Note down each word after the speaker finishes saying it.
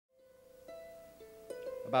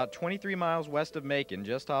About 23 miles west of Macon,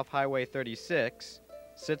 just off Highway 36,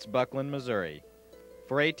 sits Bucklin, Missouri.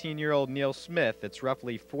 For 18-year-old Neil Smith, it's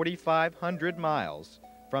roughly 4,500 miles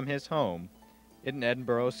from his home in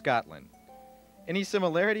Edinburgh, Scotland. Any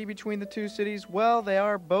similarity between the two cities? Well, they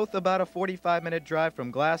are both about a 45-minute drive from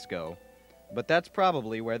Glasgow, but that's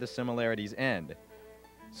probably where the similarities end.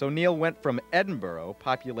 So Neil went from Edinburgh,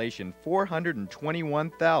 population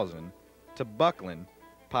 421,000, to Bucklin,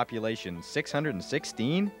 population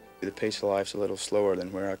 616? The pace of life's a little slower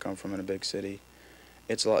than where I come from in a big city.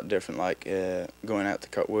 It's a lot different, like going out to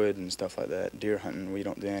cut wood and stuff like that. Deer hunting, we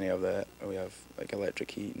don't do any of that. We have like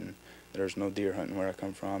electric heat, and there's no deer hunting where I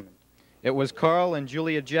come from. It was Carl and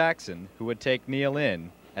Julia Jackson who would take Neil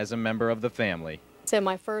in as a member of the family. So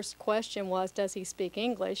my first question was, does he speak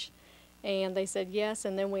English? And they said yes,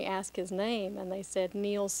 and then we asked his name, and they said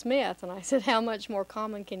Neil Smith. And I said, how much more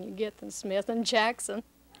common can you get than Smith and Jackson?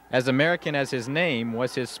 As American as his name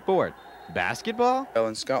was his sport, basketball? Well,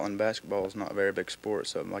 in Scotland, basketball is not a very big sport,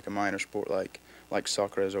 so like a minor sport like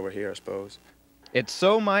soccer is over here, I suppose. It's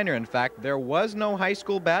so minor, in fact, there was no high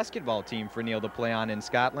school basketball team for Neil to play on in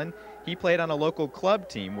Scotland. He played on a local club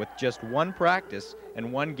team with just one practice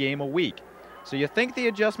and one game a week. So you think the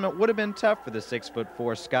adjustment would have been tough for the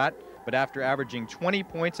 6'4" Scot, but after averaging 20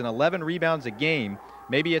 points and 11 rebounds a game,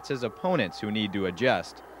 maybe it's his opponents who need to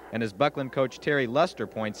adjust. And as Bucklin coach Terry Luster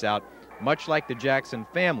points out, much like the Jackson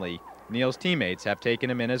family, Neil's teammates have taken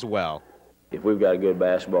him in as well. If we've got a good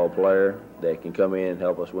basketball player that can come in and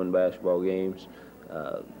help us win basketball games,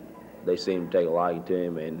 they seem to take a liking to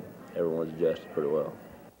him, and everyone's adjusted pretty well.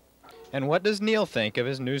 And what does Neil think of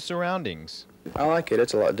his new surroundings? I like it.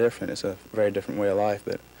 It's a lot different. It's a very different way of life,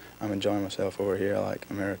 but I'm enjoying myself over here. I like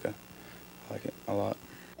America. I like it a lot.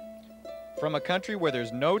 From a country where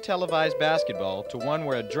there's no televised basketball to one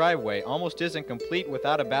where a driveway almost isn't complete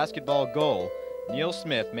without a basketball goal, Neil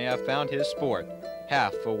Smith may have found his sport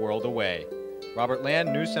half a world away. Robert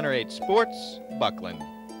Land, News Center 8 Sports, Bucklin.